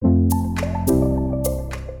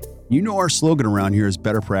You know our slogan around here is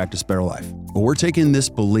better practice, better life. But we're taking this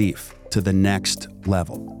belief to the next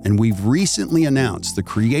level. And we've recently announced the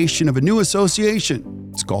creation of a new association.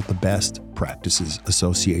 It's called the Best Practices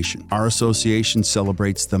Association. Our association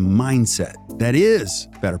celebrates the mindset that is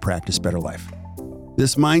better practice, better life.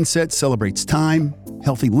 This mindset celebrates time,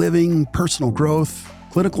 healthy living, personal growth,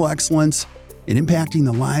 clinical excellence, and impacting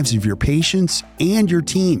the lives of your patients and your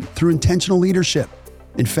team through intentional leadership.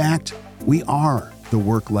 In fact, we are the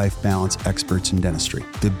work-life balance experts in dentistry.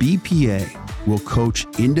 The BPA will coach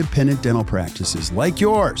independent dental practices like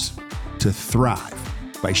yours to thrive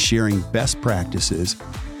by sharing best practices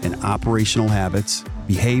and operational habits,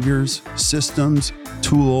 behaviors, systems,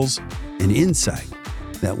 tools, and insight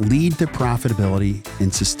that lead to profitability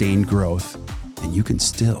and sustained growth, and you can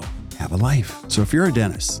still have a life. So if you're a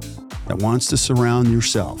dentist that wants to surround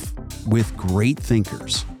yourself with great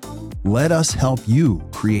thinkers, let us help you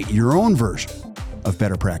create your own version of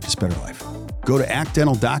better practice, better life. Go to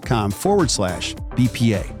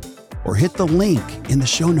actdental.com/BPA or hit the link in the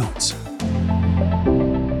show notes.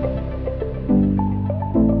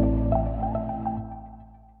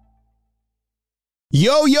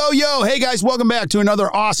 Yo, yo, yo. Hey, guys, welcome back to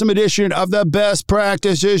another awesome edition of the Best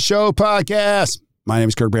Practices Show podcast. My name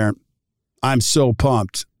is Kirk Barrett. I'm so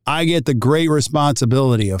pumped. I get the great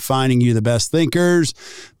responsibility of finding you the best thinkers,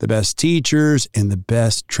 the best teachers, and the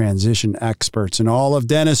best transition experts in all of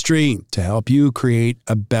dentistry to help you create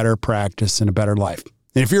a better practice and a better life.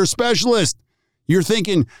 And if you're a specialist, you're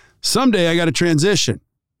thinking, someday I got to transition.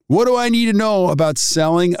 What do I need to know about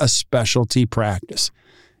selling a specialty practice?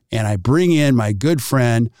 And I bring in my good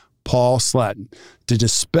friend, Paul Sletten, to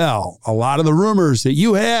dispel a lot of the rumors that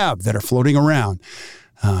you have that are floating around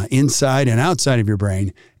inside and outside of your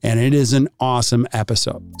brain. And it is an awesome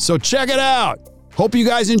episode. So check it out. Hope you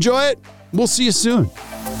guys enjoy it. We'll see you soon.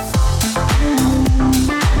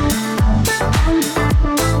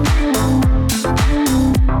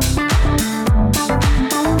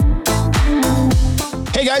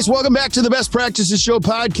 Hey guys, welcome back to the Best Practices Show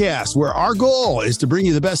podcast, where our goal is to bring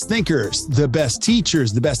you the best thinkers, the best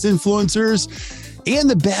teachers, the best influencers, and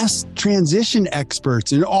the best transition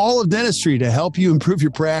experts in all of dentistry to help you improve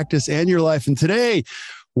your practice and your life. And today,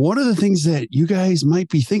 one of the things that you guys might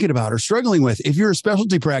be thinking about or struggling with, if you're a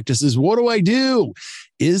specialty practice, is what do I do?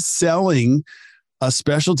 Is selling a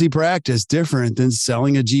specialty practice different than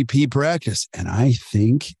selling a GP practice? And I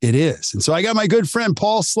think it is. And so I got my good friend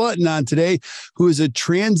Paul Sletten on today, who is a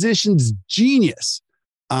transitions genius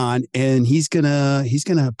on, and he's gonna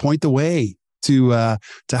point the way to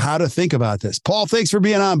how to think about this. Paul, thanks for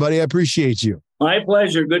being on, buddy. I appreciate you. My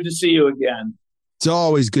pleasure. Good to see you again. It's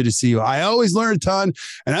always good to see you. I always learn a ton,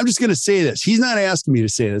 and I'm just going to say this. He's not asking me to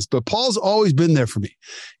say this, but Paul's always been there for me.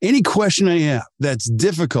 Any question I have that's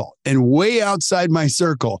difficult and way outside my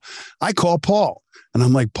circle, I call Paul. And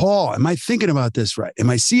I'm like, Paul, am I thinking about this right? Am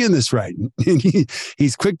I seeing this right? And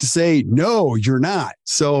he's quick to say, no, you're not.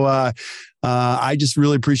 So I just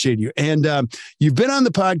really appreciate you. And you've been on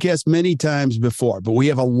the podcast many times before, but we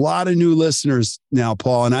have a lot of new listeners now,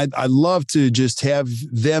 Paul. And I'd love to just have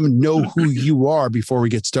them know who you are before we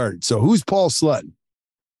get started. So who's Paul Sletten?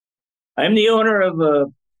 I'm the owner of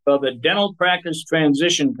a dental practice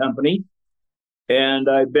transition company. And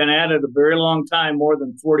I've been at it a very long time, more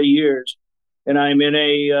than 40 years. And I'm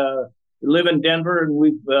live in Denver, and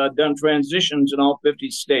we've done transitions in all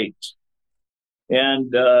 50 states.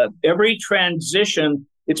 And every transition,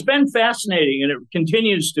 it's been fascinating, and it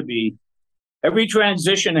continues to be. Every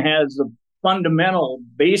transition has the fundamental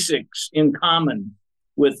basics in common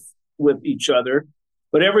with each other,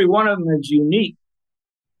 but every one of them is unique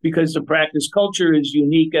because the practice culture is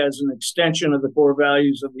unique as an extension of the core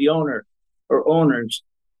values of the owner or owners.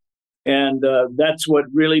 And that's what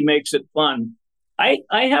really makes it fun. I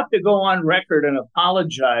have to go on record and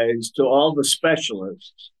apologize to all the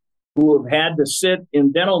specialists who have had to sit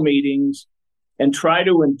in dental meetings and try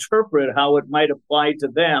to interpret how it might apply to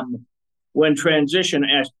them when transition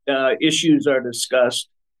issues are discussed,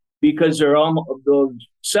 because those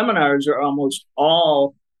seminars are almost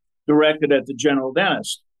all directed at the general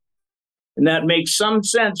dentist. And that makes some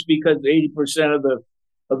sense because 80%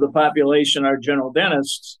 of the population are general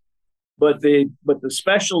dentists, but the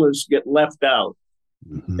specialists get left out.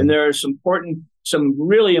 Mm-hmm. And there are some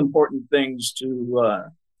really important things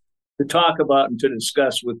to talk about and to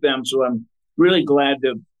discuss with them. So I'm really glad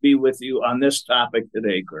to be with you on this topic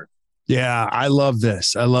today, Kirk. Yeah, I love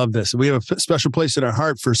this. We have a special place in our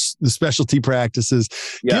heart for the specialty practices.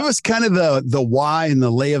 Yeah. Give us kind of the why and the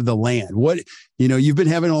lay of the land. You've been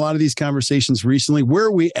having a lot of these conversations recently. Where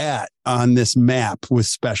are we at on this map with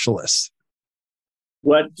specialists?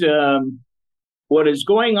 What what is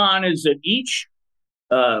going on is that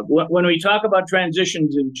when we talk about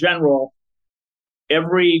transitions in general,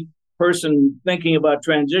 every person thinking about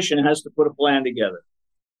transition has to put a plan together.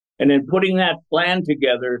 And in putting that plan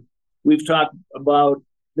together, we've talked about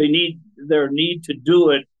their need to do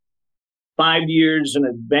it 5 years in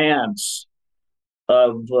advance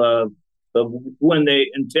of when they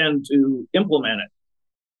intend to implement it.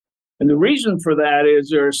 And the reason for that is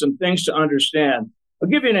there are some things to understand. I'll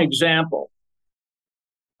give you an example.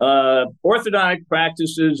 Orthodontic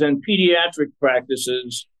practices and pediatric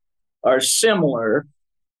practices are similar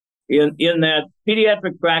in that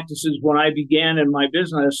pediatric practices, when I began in my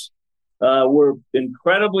business, were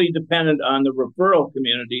incredibly dependent on the referral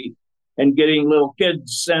community and getting little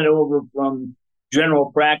kids sent over from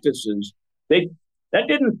general practices. That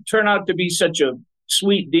didn't turn out to be such a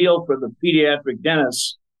sweet deal for the pediatric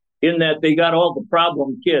dentists, in that they got all the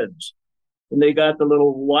problem kids and they got the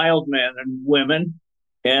little wild men and women,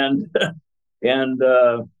 and that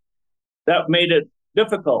made it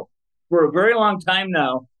difficult. For a very long time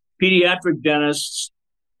now, pediatric dentists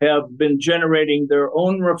have been generating their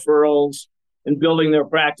own referrals and building their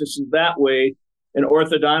practices that way, and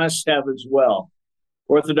orthodontists have as well.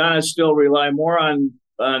 Orthodontists still rely more on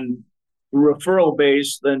referral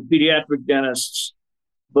base than pediatric dentists,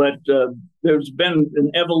 but there's been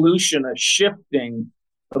an evolution, a shifting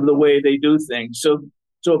of the way they do things. So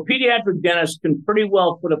a pediatric dentist can pretty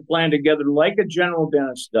well put a plan together like a general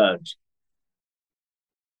dentist does.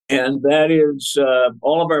 And that is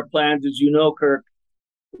all of our plans, as you know, Kirk,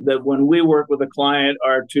 that when we work with a client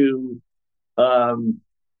are to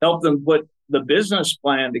help them put the business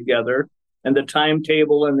plan together and the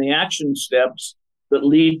timetable and the action steps that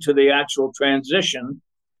lead to the actual transition.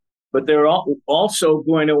 But they're also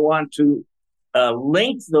going to want to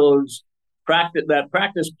link that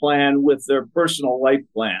practice plan with their personal life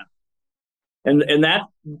plan. And that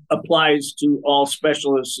applies to all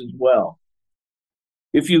specialists as well.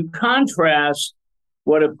 If you contrast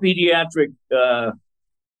what a pediatric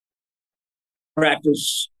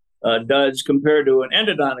practice does compared to an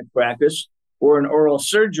endodontic practice or an oral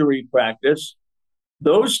surgery practice,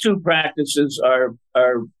 those two practices are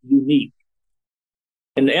unique.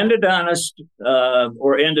 An endodontist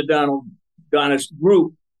or endodontist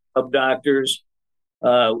group of doctors,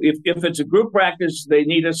 if it's a group practice, they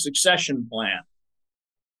need a succession plan.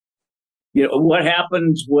 You know, what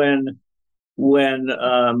happens when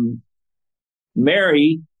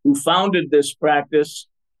Mary, who founded this practice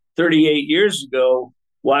 38 years ago,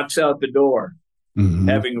 walks out the door,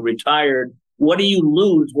 having retired? What do you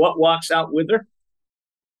lose? What walks out with her?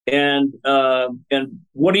 And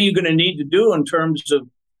what are you going to need to do in terms of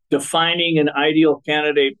defining an ideal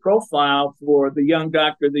candidate profile for the young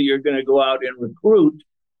doctor that you're going to go out and recruit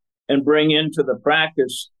and bring into the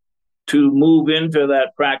practice to move into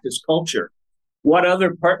that practice culture? What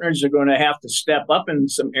other partners are going to have to step up in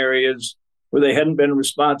some areas where they hadn't been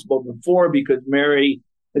responsible before, because Mary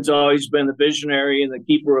has always been the visionary and the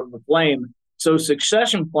keeper of the flame? So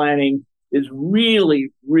succession planning is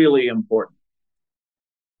really, really important.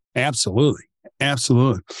 Absolutely.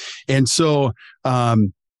 Absolutely. And so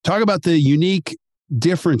talk about the unique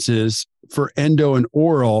differences for endo and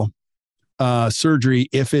oral surgery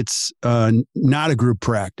if it's not a group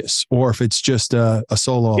practice or if it's just a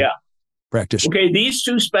solo practitioner. Okay, these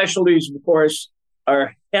two specialties, of course,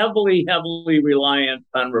 are heavily, heavily reliant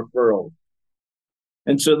on referrals.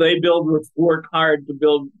 And so they work hard to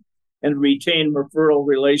build and retain referral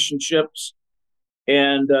relationships.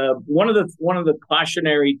 And one of the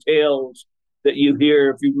cautionary tales that you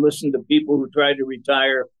hear if you listen to people who tried to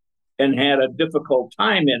retire and had a difficult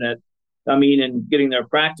time in it, in getting their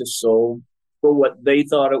practice sold for what they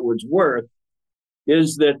thought it was worth,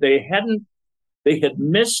 is that they had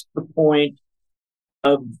missed the point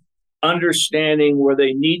of understanding where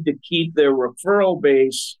they need to keep their referral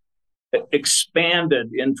base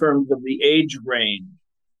expanded in terms of the age range.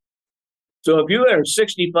 So if you are a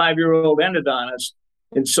 65-year-old endodontist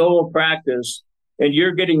in solo practice and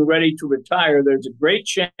you're getting ready to retire, there's a great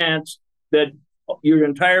chance that your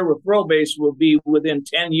entire referral base will be within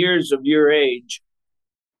 10 years of your age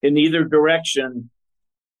in either direction,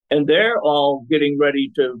 and they're all getting ready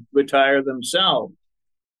to retire themselves.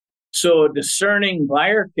 So a discerning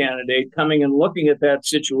buyer candidate coming and looking at that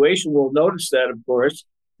situation will notice that, of course,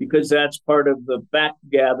 because that's part of the fact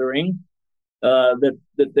gathering that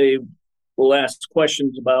they will ask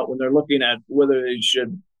questions about when they're looking at whether they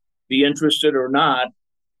should be interested or not.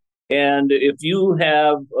 And if you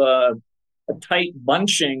have a tight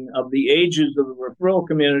bunching of the ages of the referral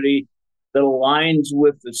community that aligns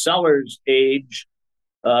with the seller's age,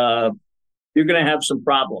 you're going to have some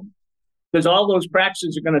problems. because all those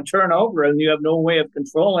practices are going to turn over, and you have no way of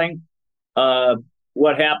controlling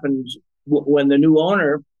what happens when the new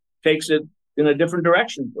owner takes it in a different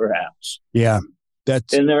direction, perhaps. Yeah.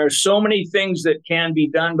 And there are so many things that can be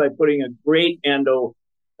done by putting a great endo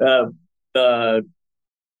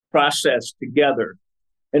process together.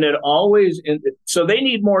 And so they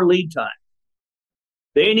need more lead time.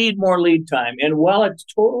 And while it's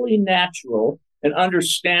totally natural and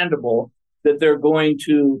understandable that they're going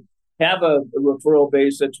to have a referral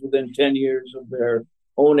base that's within 10 years of their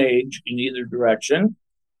own age in either direction,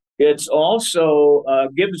 it's also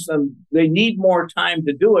gives them, they need more time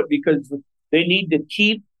to do it because they need to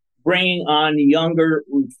keep bringing on younger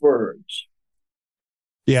referrers.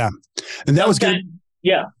 Yeah. And that was good.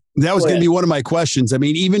 Yeah. That was going to be one of my questions. I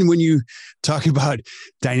mean, even when you talk about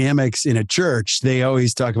dynamics in a church, they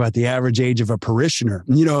always talk about the average age of a parishioner.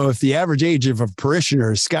 If the average age of a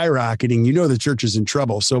parishioner is skyrocketing, the church is in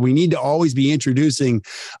trouble. So we need to always be introducing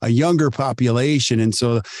a younger population. And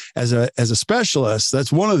so as a specialist,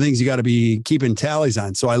 that's one of the things you got to be keeping tallies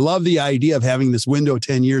on. So I love the idea of having this window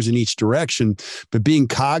 10 years in each direction, but being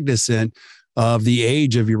cognizant of the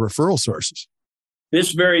age of your referral sources.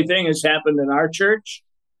 This very thing has happened in our church.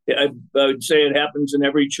 I would say it happens in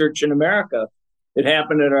every church in America. It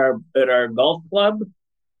happened at our golf club,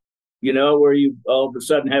 where you all of a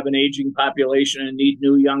sudden have an aging population and need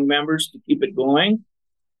new young members to keep it going.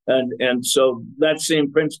 And so that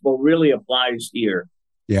same principle really applies here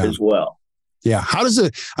as well. Yeah.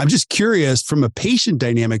 I'm just curious from a patient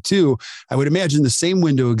dynamic too. I would imagine the same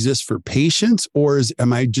window exists for patients, or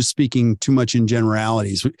am I just speaking too much in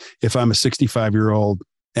generalities if I'm a 65-year-old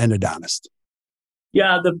endodontist?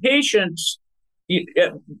 Yeah, the patients,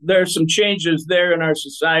 there are some changes there in our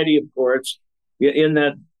society, of course, in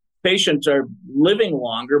that patients are living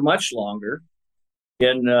longer, much longer,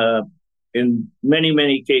 in many,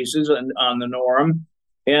 many cases on the norm.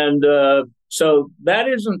 And so that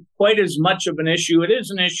isn't quite as much of an issue. It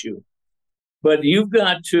is an issue. But you've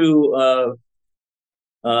got to,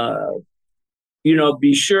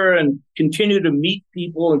 be sure and continue to meet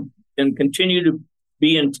people and continue to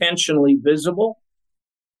be intentionally visible.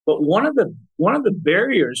 But one of the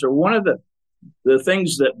barriers, or one of the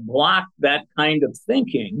things that block that kind of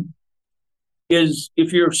thinking, is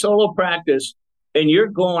if you're solo practice and you're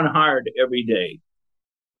going hard every day,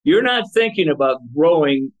 you're not thinking about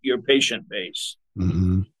growing your patient base.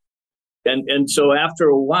 Mm-hmm. And so after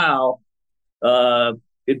a while, the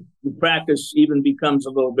practice even becomes a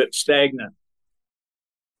little bit stagnant.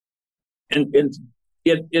 And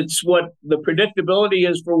it's what the predictability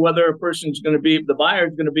is for whether a person's going to be, the buyer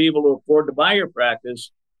is going to be able to afford to buy your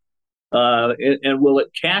practice, and will it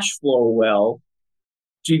cash flow well?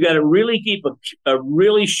 So you got to really keep a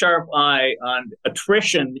really sharp eye on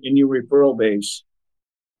attrition in your referral base,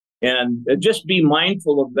 and just be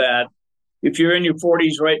mindful of that. If you're in your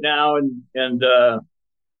 40s right now, and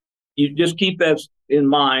you just keep that in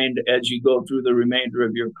mind as you go through the remainder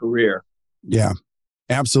of your career. Yeah.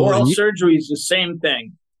 Absolutely. Oral surgery is the same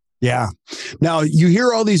thing. Yeah. Now you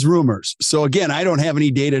hear all these rumors. So again, I don't have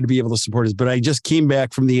any data to be able to support this, but I just came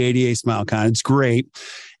back from the ADA SmileCon. It's great.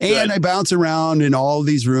 And I bounce around in all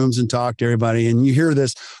these rooms and talk to everybody. And you hear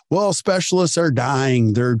this, well, specialists are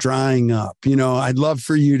dying. They're drying up. I'd love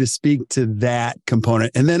for you to speak to that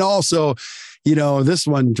component. And then also, this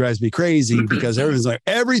one drives me crazy because everyone's like,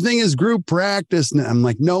 everything is group practice. And I'm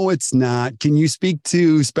like, no, it's not. Can you speak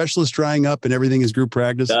to specialists drying up and everything is group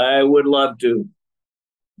practice? I would love to.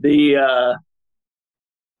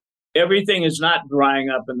 Everything is not drying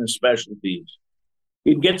up in the specialties.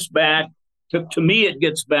 It gets back to me, it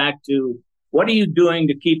gets back to, what are you doing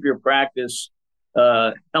to keep your practice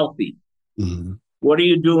healthy? Mm-hmm. What are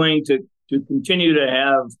you doing to continue to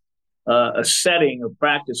have a setting of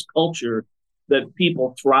practice culture that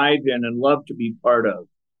people thrive in and love to be part of?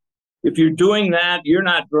 If you're doing that, you're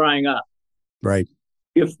not drying up. Right.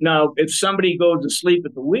 If somebody goes to sleep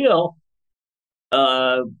at the wheel,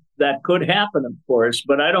 that could happen, of course,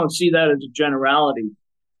 but I don't see that as a generality.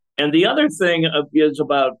 And the other thing is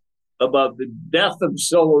about the death of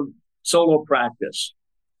solo practice.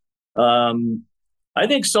 I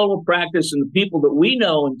think solo practice and the people that we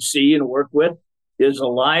know and see and work with is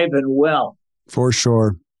alive and well. For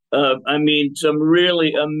sure. Some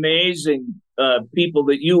really amazing people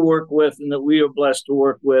that you work with and that we are blessed to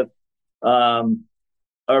work with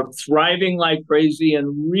are thriving like crazy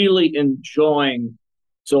and really enjoying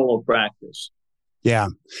solo practice. Yeah.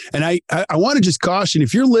 And I want to just caution,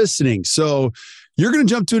 if you're listening, so you're going to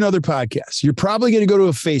jump to another podcast. You're probably going to go to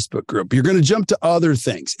a Facebook group. You're going to jump to other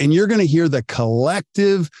things, and you're going to hear the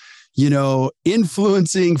collective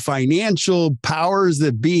influencing financial powers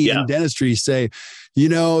that be in dentistry say,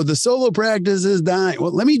 the solo practice is dying.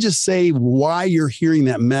 Well, let me just say why you're hearing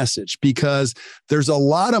that message, because there's a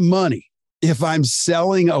lot of money if I'm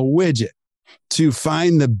selling a widget to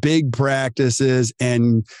find the big practices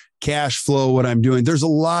and cash flow what I'm doing. There's a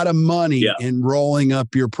lot of money in rolling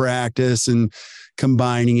up your practice and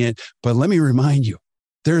combining it. But let me remind you,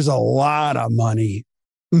 there's a lot of money,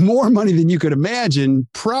 more money than you could imagine,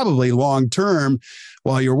 probably long term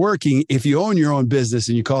while you're working, if you own your own business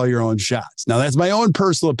and you call your own shots. Now, that's my own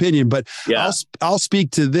personal opinion, but I'll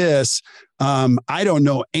speak to this. I don't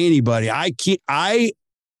know anybody. I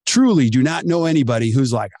truly do not know anybody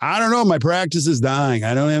who's like, I don't know, my practice is dying,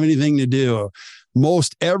 I don't have anything to do.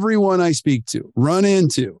 Most everyone I speak to, run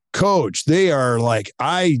into, coach, they are like,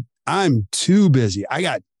 I'm too busy. I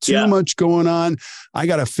got too much going on. I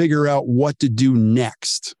got to figure out what to do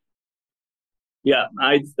next. Yeah,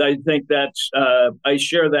 I think that's, I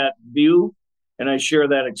share that view and I share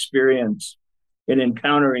that experience in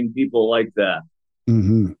encountering people like that.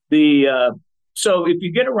 Mm-hmm. So if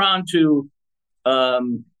you get around to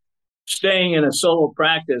staying in a solo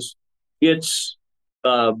practice, it's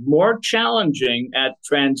more challenging at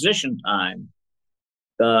transition time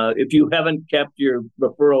if you haven't kept your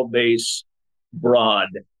referral base broad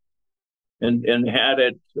and had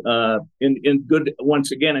it in good,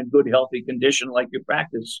 once again, in good, healthy condition like your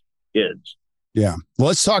practice is. Yeah. Well,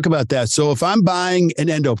 let's talk about that. So if I'm buying an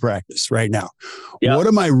endo practice right now, what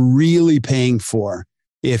am I really paying for?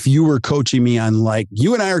 If you were coaching me on, like,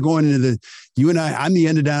 you and I are going into I'm the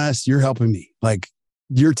endodontist, you're helping me. Like,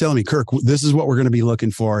 you're telling me, Kirk, this is what we're going to be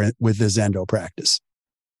looking for with this endo practice.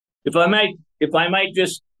 If I might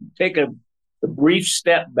just take a brief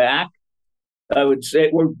step back, I would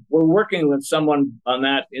say we're working with someone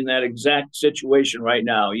in that exact situation right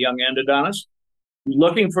now, a young endodontist who's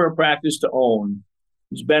looking for a practice to own.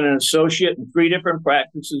 He's been an associate in 3 different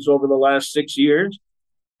practices over the last 6 years,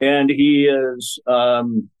 and he is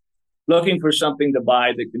looking for something to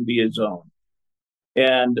buy that can be his own.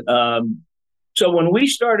 And so when we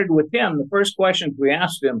started with him, the first questions we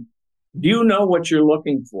asked him, do you know what you're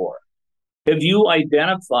looking for? Have you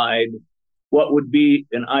identified what would be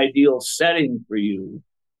an ideal setting for you?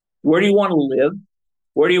 Where do you want to live?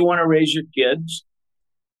 Where do you want to raise your kids?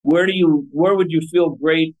 Where would you feel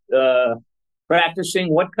great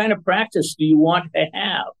practicing? What kind of practice do you want to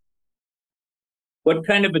have? What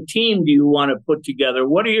kind of a team do you want to put together?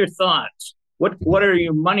 What are your thoughts? What are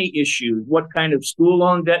your money issues? What kind of school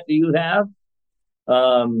loan debt do you have?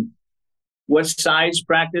 What size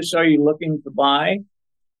practice are you looking to buy?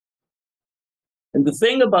 And the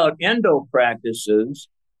thing about endo practices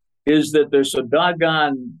is that they're so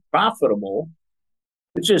doggone profitable.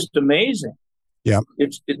 It's just amazing. Yeah.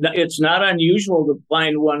 It's not unusual to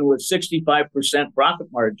find one with 65% profit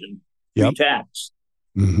margin pre-tax,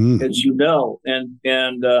 as you know, and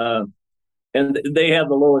they have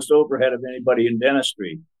the lowest overhead of anybody in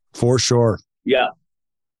dentistry. For sure. Yeah.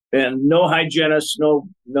 And no hygienists, no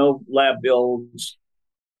lab bills.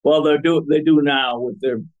 Well, they do now with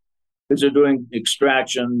because they're doing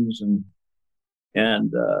extractions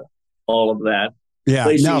and all of that. Yeah.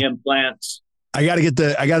 Placing implants. I got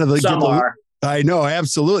to I know,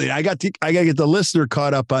 absolutely. I got to get the listener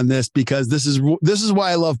caught up on this, because this is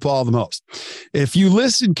why I love Paul the most. If you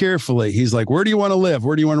listen carefully, he's like, where do you want to live?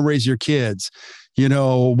 Where do you want to raise your kids?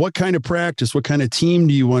 What kind of practice, what kind of team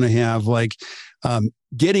do you want to have? Like,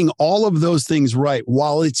 getting all of those things right,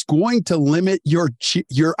 while it's going to limit your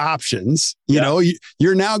options,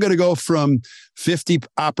 you're now going to go from 50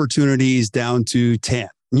 opportunities down to 10.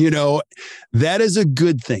 That is a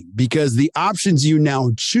good thing, because the options you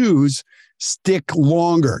now choose stick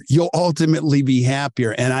longer. You'll ultimately be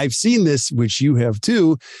happier. And I've seen this, which you have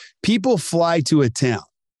too. People fly to a town,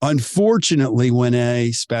 unfortunately, when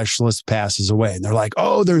a specialist passes away, and they're like,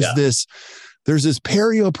 oh, there's this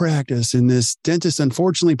perio practice, and this dentist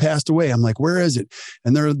unfortunately passed away. I'm like, where is it?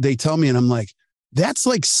 And they tell me, and I'm like, that's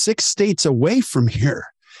like 6 states away from here.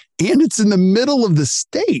 And it's in the middle of the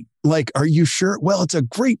state. Like, are you sure? Well, it's a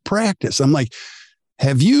great practice. I'm like,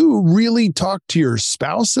 have you really talked to your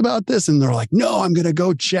spouse about this? And they're like, no, I'm going to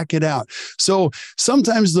go check it out. So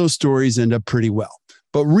sometimes those stories end up pretty well.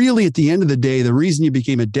 But really, at the end of the day, the reason you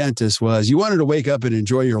became a dentist was you wanted to wake up and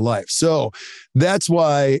enjoy your life. So that's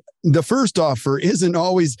why the first offer isn't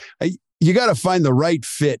always, you got to find the right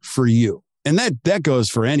fit for you. And that goes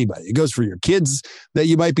for anybody. It goes for your kids that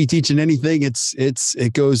you might be teaching anything.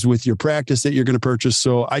 It goes with your practice that you're going to purchase.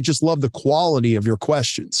 So I just love the quality of your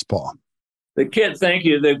questions, Paul. Thank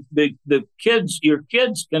you. The kids, your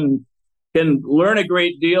kids can can learn a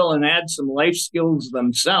great deal and add some life skills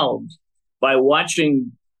themselves by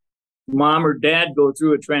watching mom or dad go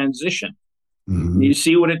through a transition. Mm-hmm. You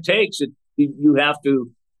see what it takes. You have to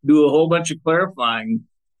do a whole bunch of clarifying.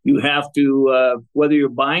 You have to, whether you're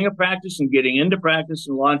buying a practice and getting into practice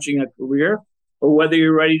and launching a career, or whether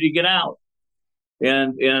you're ready to get out.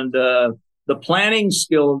 And the planning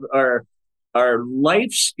skills are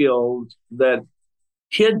life skills that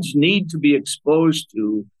kids need to be exposed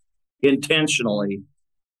to intentionally.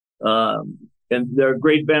 And there are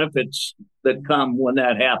great benefits that come when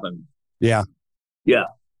that happens. Yeah. Yeah.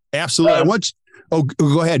 Absolutely.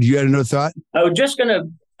 Go ahead. You had another thought? I was just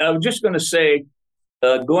gonna say,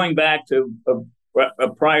 going back to a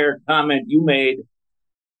prior comment you made,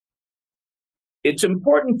 it's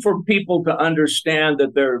important for people to understand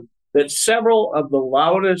that several of the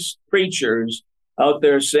loudest preachers out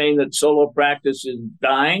there saying that solo practice is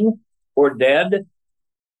dying or dead,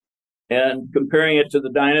 and comparing it to the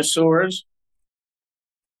dinosaurs,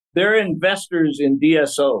 they're investors in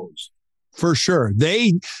DSOs. For sure.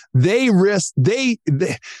 The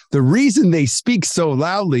reason they speak so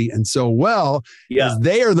loudly and so well is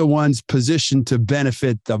they are the ones positioned to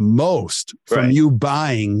benefit the most from you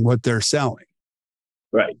buying what they're selling.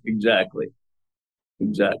 Right. Exactly.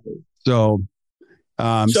 So,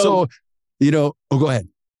 go ahead.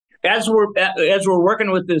 As we're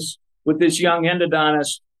working with this young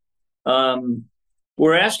endodontist,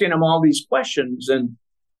 we're asking them all these questions, and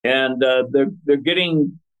they're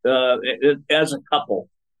getting as a couple,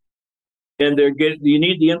 and you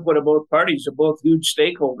need the input of both parties. They're both huge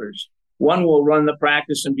stakeholders. One will run the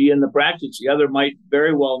practice and be in the practice. The other might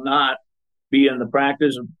very well not be in the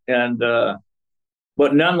practice, and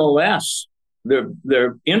but nonetheless,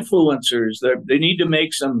 they're influencers. They need to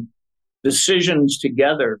make some decisions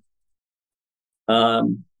together.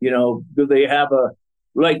 Do they have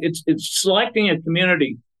it's selecting a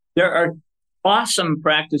community. There are awesome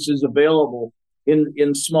practices available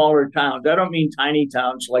in smaller towns. I don't mean tiny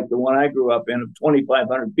towns like the one I grew up in of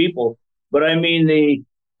 2,500 people, but I mean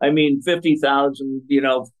 50,000,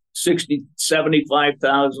 60,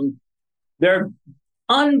 75,000. There are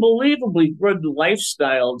unbelievably good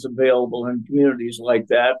lifestyles available in communities like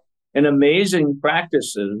that, and amazing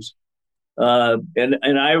practices. And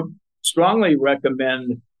I strongly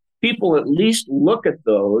recommend people at least look at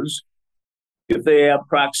those. If they have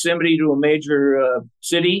proximity to a major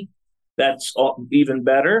city, that's even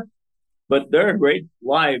better. But there are great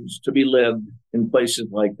lives to be lived in places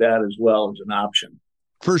like that as well as an option.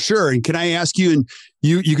 For sure. And can I ask you, and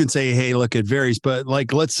you can say, hey, look, it varies, but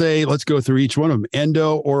let's go through each one of them.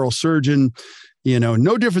 Endo, oral surgeon,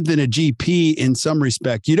 no different than a GP in some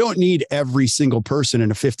respect. You don't need every single person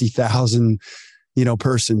in a 50,000,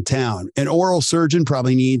 person town. An oral surgeon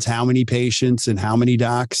probably needs how many patients and how many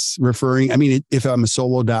docs referring? I mean, if I'm a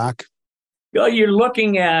solo doc. You're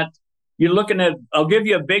looking at, I'll give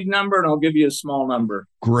you a big number and I'll give you a small number.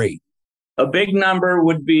 Great. A big number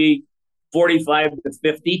would be 45 to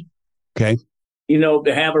 50. Okay. To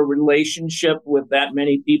have a relationship with that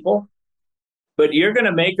many people. But you're going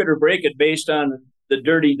to make it or break it based on the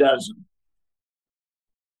dirty dozen.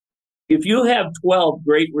 If you have 12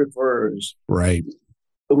 great referrers, right,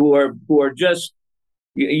 who are just,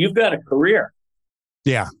 you've got a career.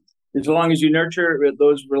 Yeah. As long as you nurture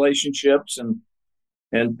those relationships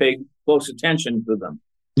and pay close attention to them.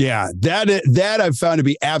 Yeah, that I've found to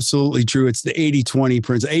be absolutely true. It's the 80-20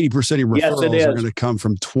 principle. 80% of your referrals are going to come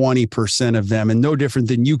from 20% of them. And no different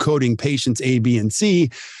than you coding patients A, B, and C.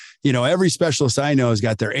 Every specialist I know has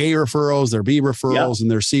got their A referrals, their B referrals,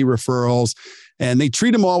 and their C referrals. And they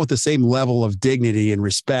treat them all with the same level of dignity and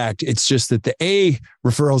respect. It's just that the A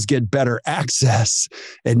referrals get better access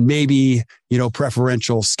and maybe,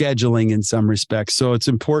 preferential scheduling in some respects. So it's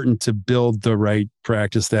important to build the right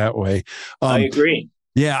practice that way. I agree.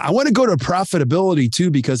 Yeah, I want to go to profitability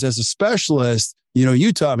too, because as a specialist,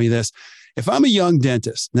 you taught me this. If I'm a young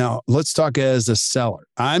dentist, now let's talk as a seller.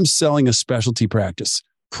 I'm selling a specialty practice.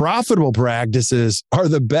 Profitable practices are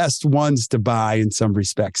the best ones to buy in some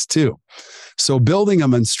respects too. So building a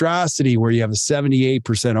monstrosity where you have a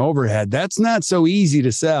 78% overhead, that's not so easy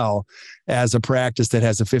to sell as a practice that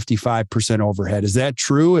has a 55% overhead. Is that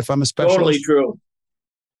true if I'm a specialist? Totally true.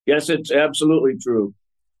 Yes, it's absolutely true.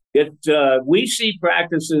 We see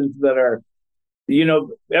practices that are,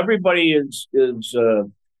 everybody is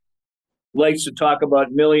likes to talk about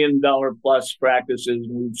 $1 million plus practices,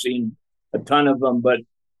 and we've seen a ton of them, but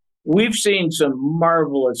we've seen some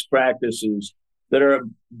marvelous practices that are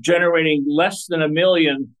generating less than $1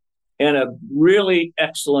 million and a really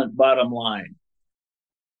excellent bottom line.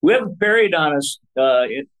 We have a periodontist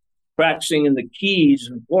practicing in the Keys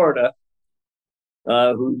in Florida,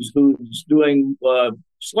 who's doing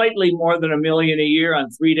slightly more than $1 million a year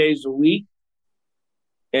on 3 days a week,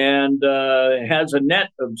 and has a net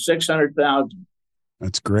of 600,000.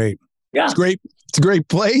 That's great. Yeah. It's great. It's a great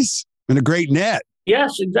place and a great net.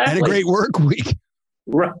 Yes, exactly. And a great work week.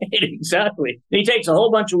 Right, exactly. He takes a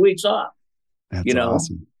whole bunch of weeks off. That's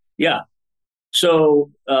awesome. Yeah.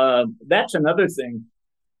 So that's another thing.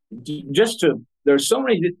 There's so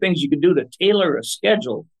many things you can do to tailor a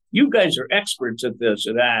schedule. You guys are experts at this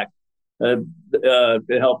at ACT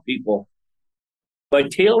to help people. By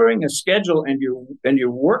tailoring a schedule and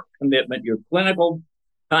your work commitment, your clinical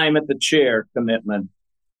time at the chair commitment,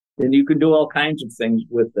 and you can do all kinds of things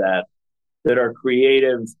with that are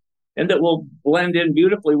creative and that will blend in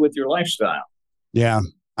beautifully with your lifestyle. Yeah.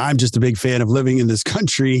 I'm just a big fan of living in this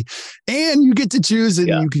country, and you get to choose and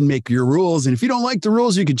you can make your rules. And if you don't like the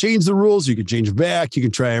rules, you can change the rules. You can change them back. You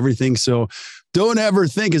can try everything. So don't ever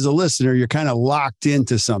think as a listener, you're kind of locked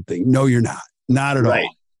into something. No, you're not. Not at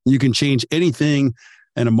all. You can change anything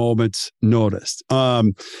at a moment's notice.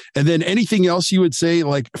 And then anything else you would say,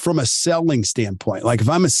 like from a selling standpoint, like if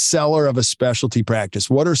I'm a seller of a specialty practice,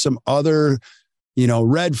 what are some other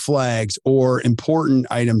red flags or important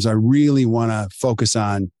items I really want to focus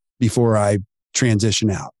on before I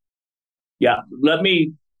transition out? Yeah. Let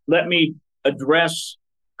me address,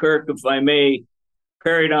 Kirk, if I may,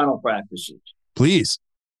 periodontal practices. Please.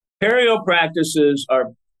 Perio practices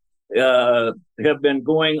have been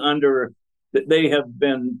going under, the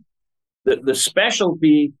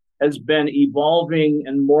specialty has been evolving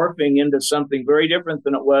and morphing into something very different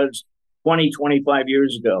than it was 20, 25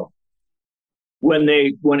 years ago. When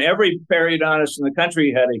every periodontist in the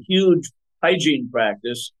country had a huge hygiene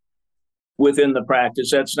practice within the practice,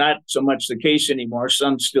 that's not so much the case anymore.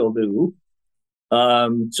 Some still do.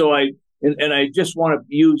 So I just want to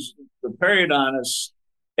use the periodontist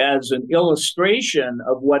as an illustration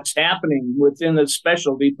of what's happening within the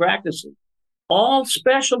specialty practices. All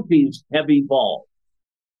specialties have evolved.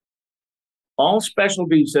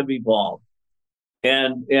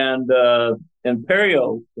 And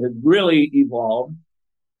perio has really evolved.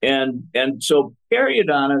 And so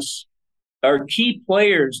periodontists are key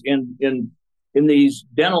players in these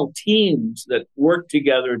dental teams that work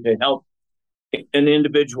together to help an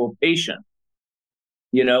individual patient.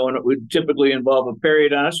 And it would typically involve a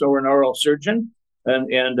periodontist or an oral surgeon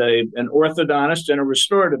and an orthodontist and a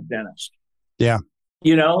restorative dentist. Yeah.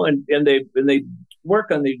 And they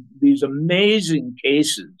work on these amazing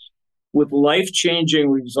cases with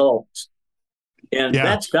life-changing results. And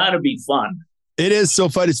that's got to be fun. It is so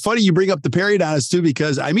fun. It's funny you bring up the periodontist too,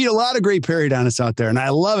 because I meet a lot of great periodontists out there and I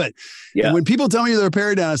love it. Yeah. And when people tell me they're a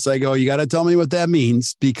periodontist, I go, you got to tell me what that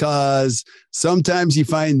means, because sometimes you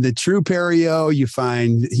find the true perio, you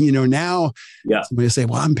find, now somebody will say,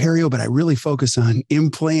 well, I'm perio, but I really focus on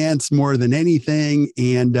implants more than anything.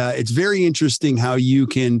 And it's very interesting how you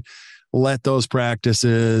can let those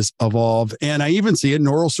practices evolve. And I even see it in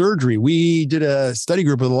oral surgery. We did a study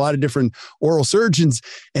group with a lot of different oral surgeons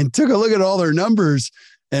and took a look at all their numbers.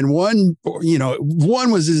 And one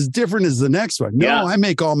was as different as the next one. No, I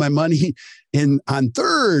make all my money on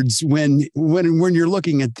thirds when you're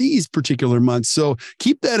looking at these particular months. So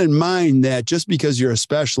keep that in mind, that just because you're a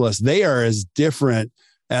specialist, they are as different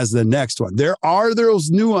as the next one. There are those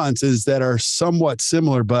nuances that are somewhat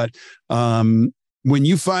similar, but when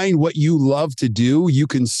you find what you love to do, you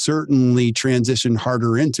can certainly transition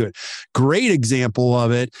harder into it. Great example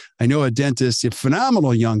of it. I know a dentist, a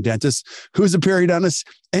phenomenal young dentist, who's a periodontist,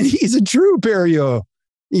 and he's a true perio,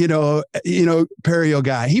 perio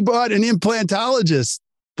guy. He bought an implantologist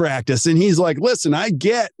practice, and he's like, listen, I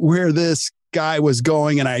get where this guy was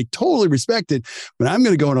going and I totally respect it, but I'm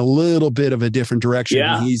going to go in a little bit of a different direction.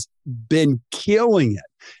 Yeah. And he's been killing it.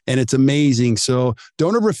 And it's amazing. So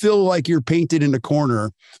don't ever feel like you're painted in a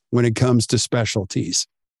corner when it comes to specialties.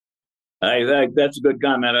 That's a good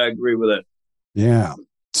comment. I agree with it. Yeah.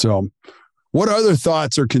 So what other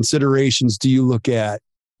thoughts or considerations do you look at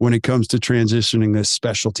when it comes to transitioning this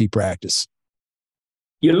specialty practice?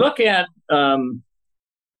 You look at,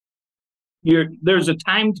 there's a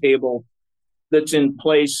timetable that's in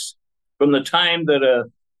place from the time that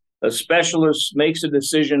a specialist makes a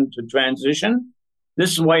decision to transition.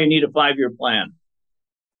 This is why you need a 5-year plan.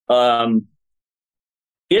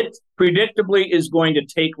 It predictably is going to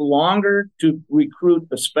take longer to recruit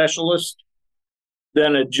a specialist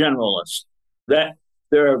than a generalist. That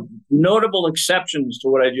there are notable exceptions to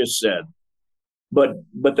what I just said, but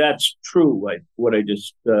that's true. What I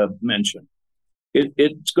just mentioned.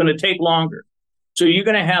 It's going to take longer. So you're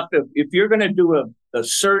going to have to, if you're going to do a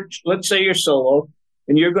search, let's say you're solo,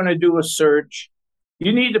 and you're going to do a search,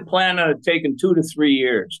 You need to plan on it taking 2 to 3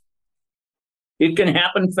 years. It can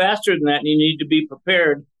happen faster than that, and you need to be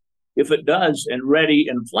prepared if it does, and ready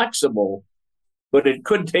and flexible. But it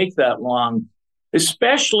could take that long,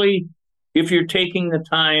 especially if you're taking the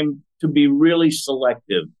time to be really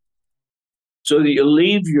selective, so that you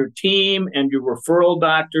leave your team and your referral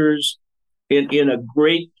doctors in a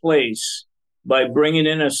great place by bringing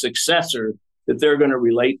in a successor that they're going to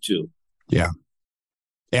relate to. Yeah,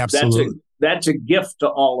 absolutely. That's a gift to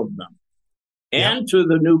all of them, and to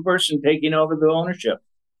the new person taking over the ownership.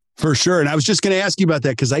 For sure. And I was just going to ask you about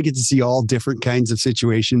that because I get to see all different kinds of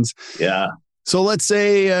situations. Yeah. So let's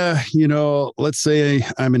say, let's say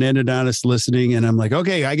I'm an endodontist listening and I'm like,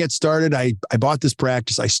 okay, I get started. I bought this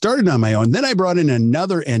practice. I started on my own. Then I brought in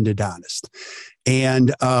another endodontist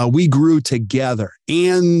and we grew together.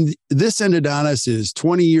 And this endodontist is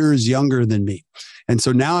 20 years younger than me. And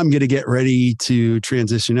so now I'm going to get ready to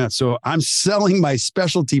transition out. So I'm selling my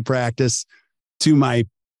specialty practice to my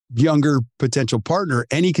younger potential partner.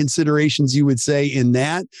 Any considerations you would say in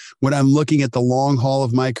that when I'm looking at the long haul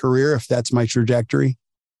of my career, if that's my trajectory?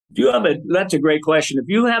 That's a great question. If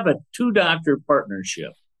you have a 2-doctor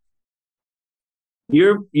partnership,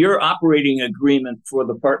 your operating agreement for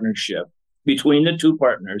the partnership between the 2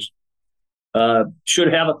 partners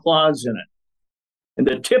should have a clause in it. And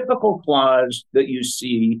the typical clause that you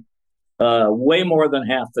see way more than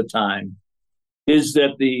half the time is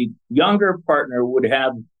that the younger partner would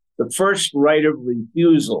have the first right of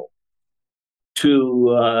refusal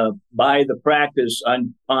to buy the practice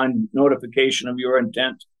on notification of your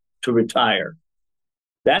intent to retire.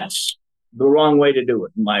 That's the wrong way to do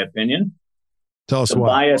it, in my opinion. Tell us why.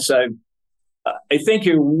 Bias, I think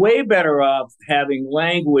you're way better off having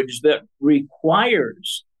language that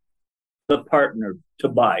requires the partner to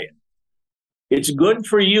buy it. It's good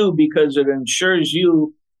for you because it ensures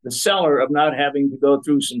you, the seller, of not having to go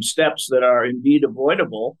through some steps that are indeed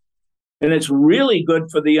avoidable. And it's really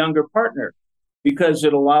good for the younger partner because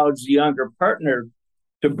it allows the younger partner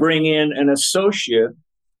to bring in an associate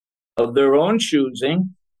of their own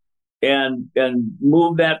choosing and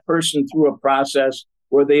move that person through a process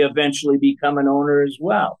where they eventually become an owner as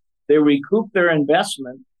well. They recoup their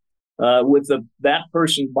investment with that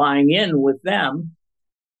person buying in with them,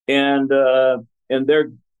 and they're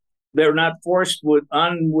not forced with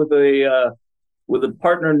a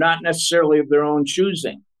partner not necessarily of their own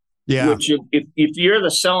choosing. Yeah. Which if you're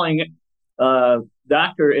the selling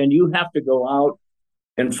doctor and you have to go out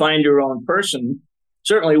and find your own person,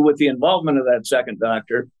 certainly with the involvement of that second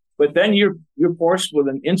doctor, but then you're forced with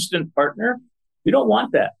an instant partner. You don't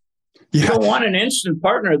want that. Yeah. You don't want an instant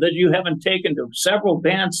partner that you haven't taken to several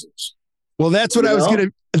dances. Well, that's what I was going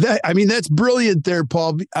to, that's brilliant there,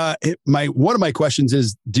 Paul. One of my questions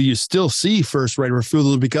is, do you still see first right of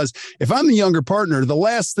refusal? Because if I'm the younger partner, the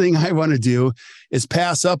last thing I want to do is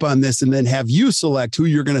pass up on this and then have you select who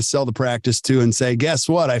you're going to sell the practice to and say, guess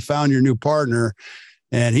what? I found your new partner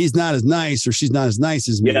and he's not as nice or she's not as nice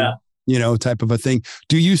as me, type of a thing.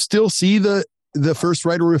 Do you still see the first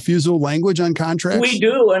right of refusal language on contracts? We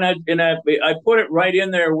do. And I put it right in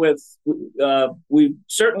there with, we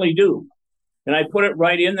certainly do. And I put it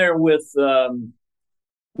right in there with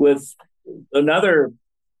another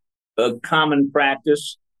common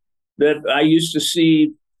practice that I used to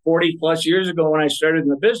see 40 plus years ago when I started in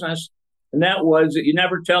the business. And that was that you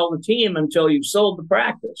never tell the team until you've sold the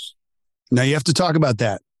practice. Now you have to talk about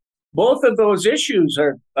that. Both of those issues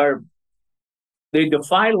they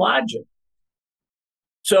defy logic.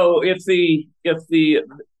 So if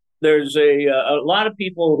there's a lot of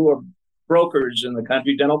people who are brokers in the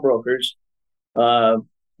country, dental brokers,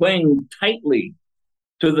 playing tightly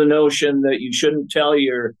to the notion that you shouldn't tell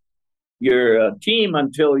your team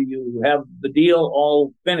until you have the deal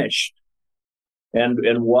all finished.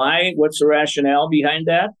 And why? What's the rationale behind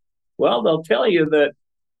that? Well, they'll tell you that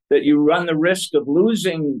you run the risk of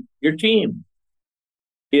losing your team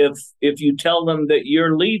if you tell them that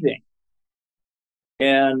you're leaving.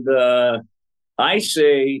 And I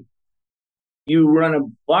say you run a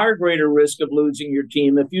far greater risk of losing your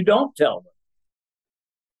team if you don't tell them.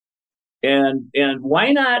 And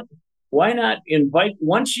why not invite,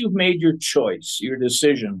 once you've made your choice, your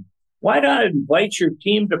decision, why not invite your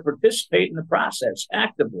team to participate in the process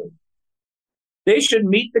actively? They should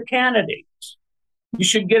meet the candidates. You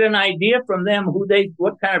should get an idea from them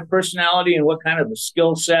what kind of personality and what kind of a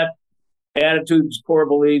skill set, attitudes, core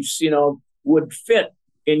beliefs, would fit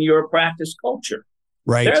in your practice culture.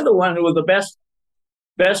 Right. They're the one with the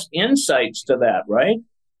best insights to that, right?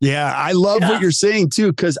 Yeah, I love what you're saying too,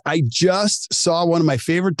 because I just saw one of my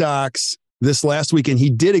favorite docs this last week, and he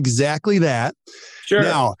did exactly that. Sure.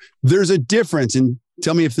 Now, there's a difference, and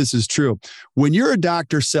tell me if this is true. When you're a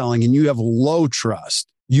doctor selling and you have low trust,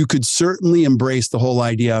 you could certainly embrace the whole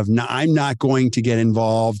idea of I'm not going to get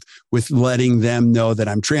involved with letting them know that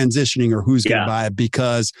I'm transitioning or who's going to buy it,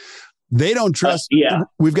 because they don't trust.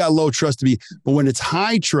 We've got low trust to be, but when it's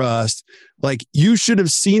high trust, like, you should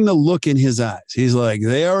have seen the look in his eyes. He's like,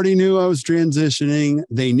 they already knew I was transitioning.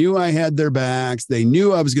 They knew I had their backs. They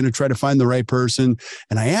knew I was going to try to find the right person.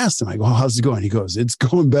 And I asked him, I go, how's it going? He goes, it's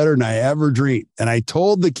going better than I ever dreamed. And I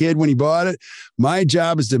told the kid when he bought it, my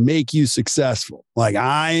job is to make you successful. Like,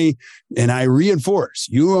 I reinforce,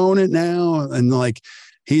 you own it now. And like,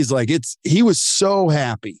 he's like, he was so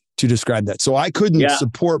happy to describe that. So I couldn't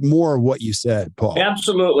support more of what you said, Paul.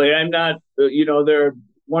 Absolutely. I'm not, there are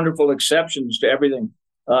wonderful exceptions to everything.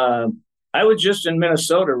 I was just in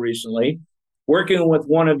Minnesota recently working with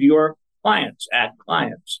one of your clients.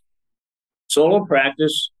 Solo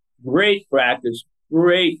practice, great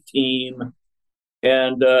team.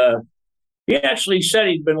 And he actually said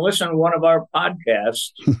he'd been listening to one of our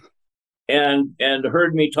podcasts and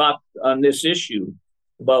heard me talk on this issue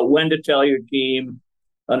about when to tell your team,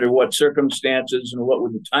 under what circumstances, and what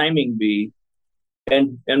would the timing be.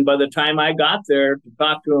 And by the time I got there to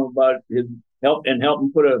talk to him about his help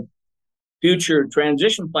him put a future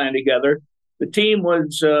transition plan together, the team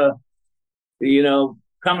was,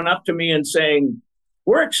 coming up to me and saying,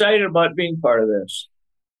 we're excited about being part of this.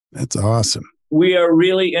 That's awesome. We are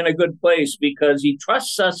really in a good place because he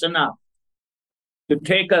trusts us enough to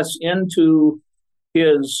take us into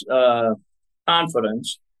his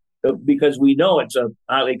confidence, because we know it's a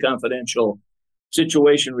highly confidential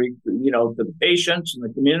situation, to the patients and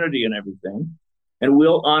the community and everything. And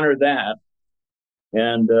we'll honor that.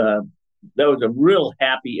 And that was a real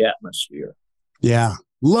happy atmosphere. Yeah.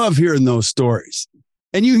 Love hearing those stories.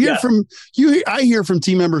 And you hear I hear from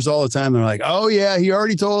team members all the time. They're like, oh yeah, he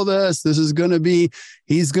already told us he's going to be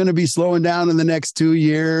slowing down in the next 2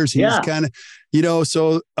 years. He's kind of,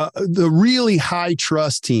 so the really high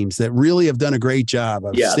trust teams that really have done a great job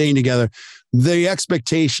of staying together, the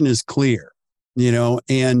expectation is clear,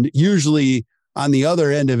 and usually on the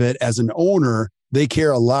other end of it, as an owner, they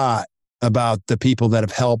care a lot about the people that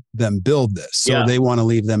have helped them build this. So they want to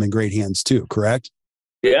leave them in great hands too. Correct?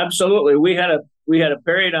 Yeah, absolutely. We had a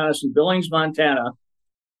periodontist in Billings, Montana,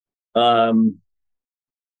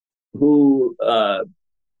 who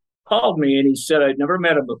called me, and he said, I'd never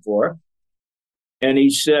met him before. And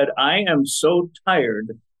he said, I am so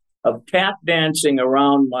tired of tap dancing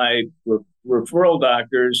around my referral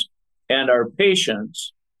doctors and our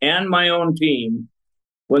patients and my own team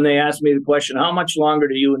when they ask me the question, how much longer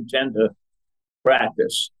do you intend to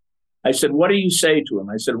practice? I said, what do you say to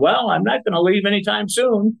him? I said, well, I'm not going to leave anytime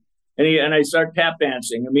soon. And I start tap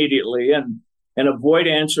dancing immediately and avoid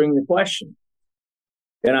answering the question.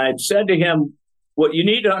 And I said to him, what you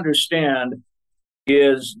need to understand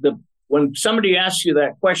is when somebody asks you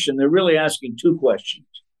that question, they're really asking two questions.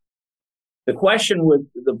 The question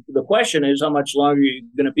is, how much longer are you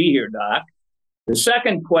going to be here, Doc? The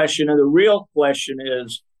second question, and the real question,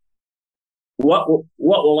 is, what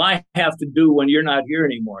will I have to do when you're not here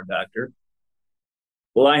anymore, doctor?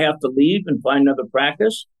 Will I have to leave and find another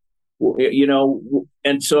practice?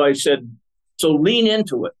 And so I said, so lean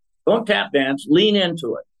into it. Don't tap dance, lean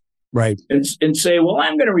into it. Right. And say, well,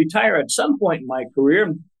 I'm going to retire at some point in my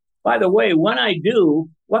career. By the way, when I do,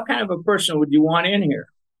 what kind of a person would you want in here?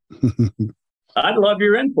 I'd love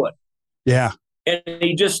your input. Yeah. And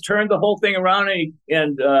he just turned the whole thing around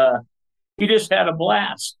and he just had a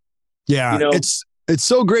blast. Yeah. It's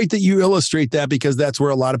so great that you illustrate that, because that's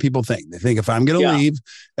where a lot of people think. They think if I'm going to leave,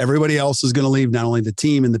 everybody else is going to leave, not only the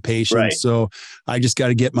team and the patient. Right. So I just got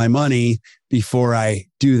to get my money before I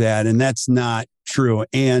do that. And that's not true.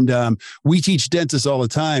 And we teach dentists all the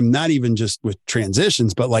time, not even just with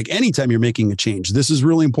transitions, but like anytime you're making a change. This is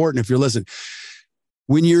really important if you're listening.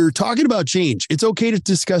 When you're talking about change, it's okay to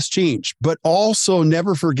discuss change, but also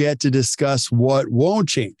never forget to discuss what won't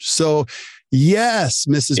change. So yes,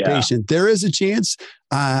 Mrs. Patient, there is a chance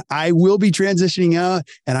I will be transitioning out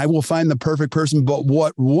and I will find the perfect person. But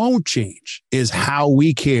what won't change is how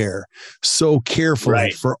we care so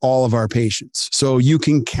carefully for all of our patients. So you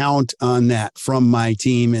can count on that from my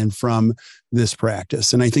team and from this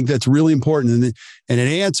practice. And I think that's really important. And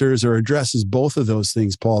it answers or addresses both of those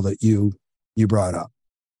things, Paul, that you brought up.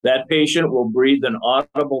 That patient will breathe an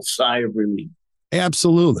audible sigh of relief.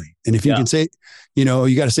 Absolutely. And if you can say, you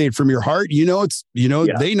got to say it from your heart, they know it's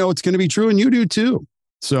going to be true, and you do too.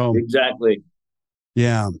 So exactly.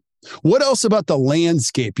 Yeah. What else about the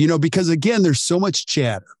landscape? Because again, there's so much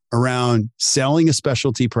chatter around selling a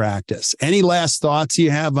specialty practice. Any last thoughts you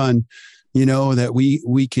have on that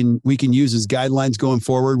we can use as guidelines going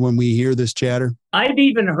forward when we hear this chatter? I've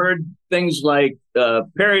even heard things like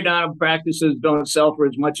periodontal practices don't sell for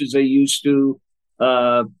as much as they used to.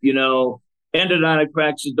 Endodontic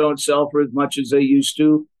practices don't sell for as much as they used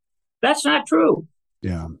to. That's not true.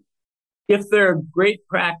 Yeah. If they're great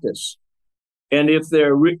practice, and if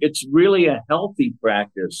it's really a healthy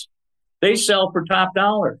practice, they sell for top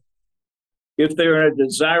dollar. If they're in a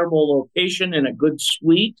desirable location in a good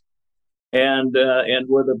suite, and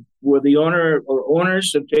where the owner or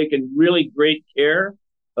owners have taken really great care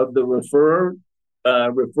of the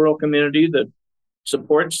referral community that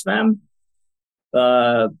supports them,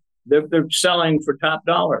 they're selling for top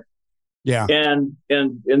dollar. Yeah, and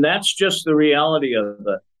that's just the reality of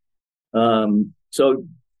it. So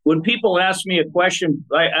when people ask me a question,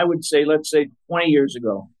 I would say, let's say 20 years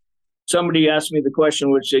ago, somebody asked me the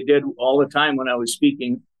question, which they did all the time when I was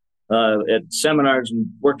speaking at seminars and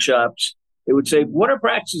workshops. They would say, what are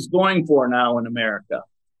practices going for now in America?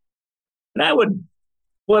 And I would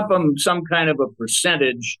flip them some kind of a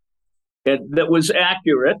percentage that was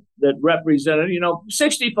accurate, that represented,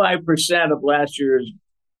 65% of last year's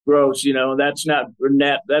gross. That's not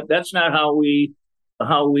net. That's not how we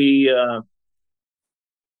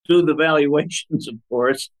do the valuations, of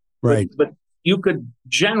course. right. But you could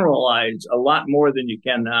generalize a lot more than you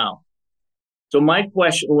can now. So my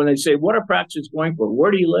question, when they say, what are practices going for?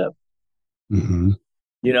 Where do you live? Mm-hmm.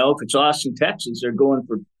 If it's Austin, Texas, they're going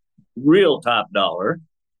for real top dollar.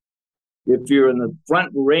 If you're in the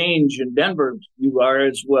Front Range in Denver, you are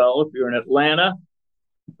as well. If you're in Atlanta,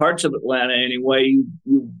 parts of Atlanta anyway,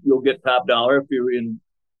 you'll get top dollar. If you're in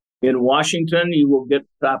Washington, you will get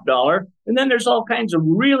top dollar. And then there's all kinds of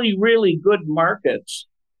really, really good markets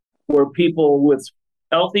where people with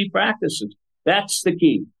healthy practices. That's the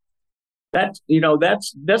key. This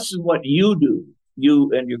is what you do.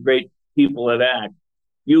 You and your great people at ACT.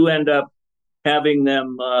 You end up having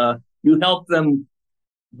them. You help them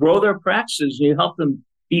grow their practices, and you help them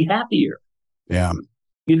be happier. Yeah.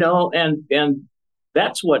 And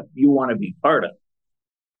that's what you want to be part of.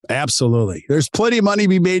 Absolutely. There's plenty of money to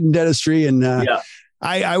be made in dentistry. And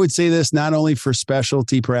I would say this not only for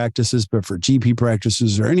specialty practices, but for GP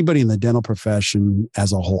practices or anybody in the dental profession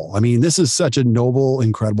as a whole. I mean, this is such a noble,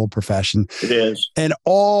 incredible profession. It is. And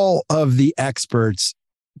all of the experts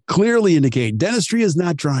clearly indicate dentistry is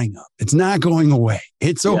not drying up. It's not going away.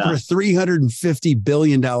 It's over a $350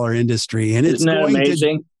 billion industry, and it's going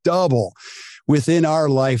to double within our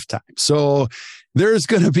lifetime. So there's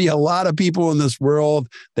going to be a lot of people in this world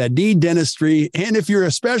that need dentistry. And if you're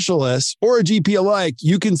a specialist or a GP alike,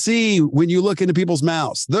 you can see when you look into people's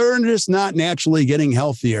mouths, they're just not naturally getting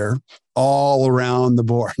healthier all around the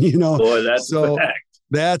board. Boy, that's a fact.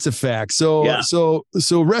 That's a fact. So rest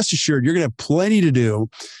assured, you're going to have plenty to do.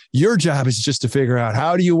 Your job is just to figure out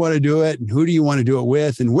how do you want to do it and who do you want to do it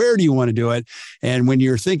with and where do you want to do it. And when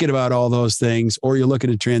you're thinking about all those things or you're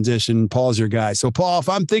looking to transition, Paul's your guy. So Paul, if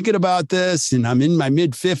I'm thinking about this and I'm in my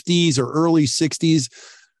mid 50s or early 60s,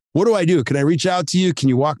 what do I do? Can I reach out to you? Can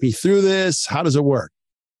you walk me through this? How does it work?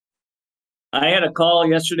 I had a call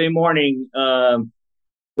yesterday morning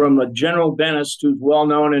from a general dentist who's well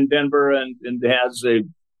known in Denver and has a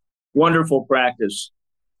wonderful practice,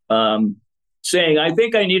 saying, I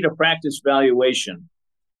think I need a practice valuation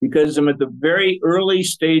because I'm at the very early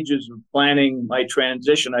stages of planning my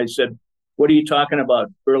transition. I said, what are you talking about,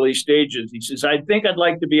 early stages? He says, I think I'd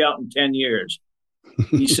like to be out in 10 years.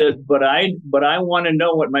 He said, but I want to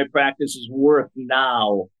know what my practice is worth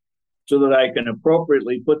now so that I can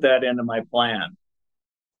appropriately put that into my plan.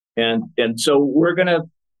 And so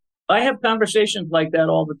I have conversations like that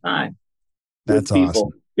all the time. That's with people.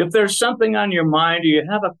 Awesome. If there's something on your mind or you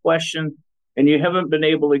have a question and you haven't been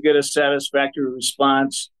able to get a satisfactory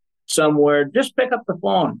response somewhere, just pick up the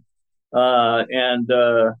phone and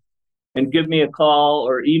give me a call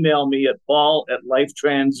or email me at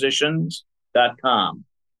paul@lifetransitions.com.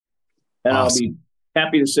 And awesome. I'll be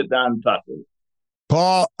happy to sit down and talk with you.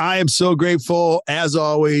 Paul, I am so grateful. As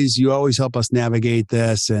always, you always help us navigate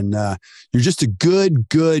this. And you're just a good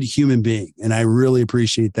human being. And I really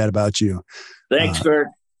appreciate that about you. Thanks, Kurt.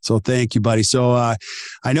 So thank you, buddy. So I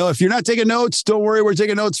know if you're not taking notes, don't worry. We're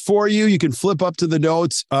taking notes for you. You can flip up to the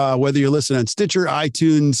notes, whether you're listening on Stitcher,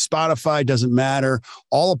 iTunes, Spotify, doesn't matter.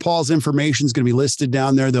 All of Paul's information is going to be listed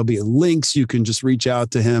down there. There'll be links. You can just reach out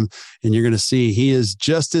to him and you're going to see he is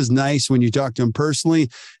just as nice when you talk to him personally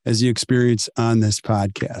as you experience on this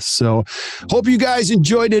podcast. So hope you guys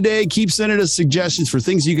enjoyed today. Keep sending us suggestions for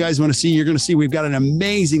things you guys want to see. You're going to see we've got an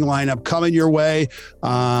amazing lineup coming your way.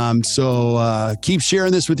 So keep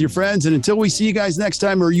sharing this with your friends. And until we see you guys next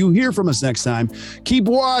time, or you hear from us next time, keep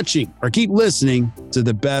watching or keep listening to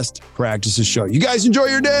the Best Practices Show. You guys enjoy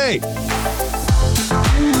your day.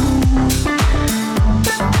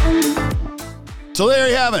 So there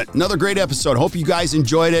you have it. Another great episode. Hope you guys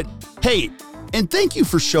enjoyed it. Hey, and thank you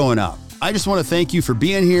for showing up. I just want to thank you for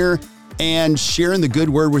being here and sharing the good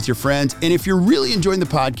word with your friends. And if you're really enjoying the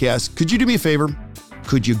podcast, could you do me a favor?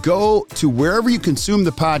 Could you go to wherever you consume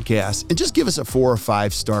the podcast and just give us a 4 or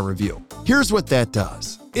 5 star review? Here's what that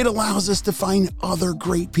does. It allows us to find other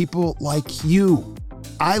great people like you.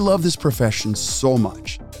 I love this profession so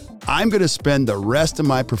much. I'm going to spend the rest of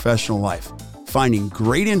my professional life finding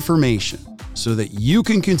great information so that you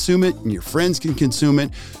can consume it and your friends can consume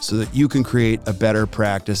it so that you can create a better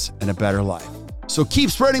practice and a better life. So keep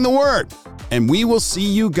spreading the word, and we will see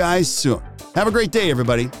you guys soon. Have a great day,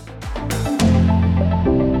 everybody.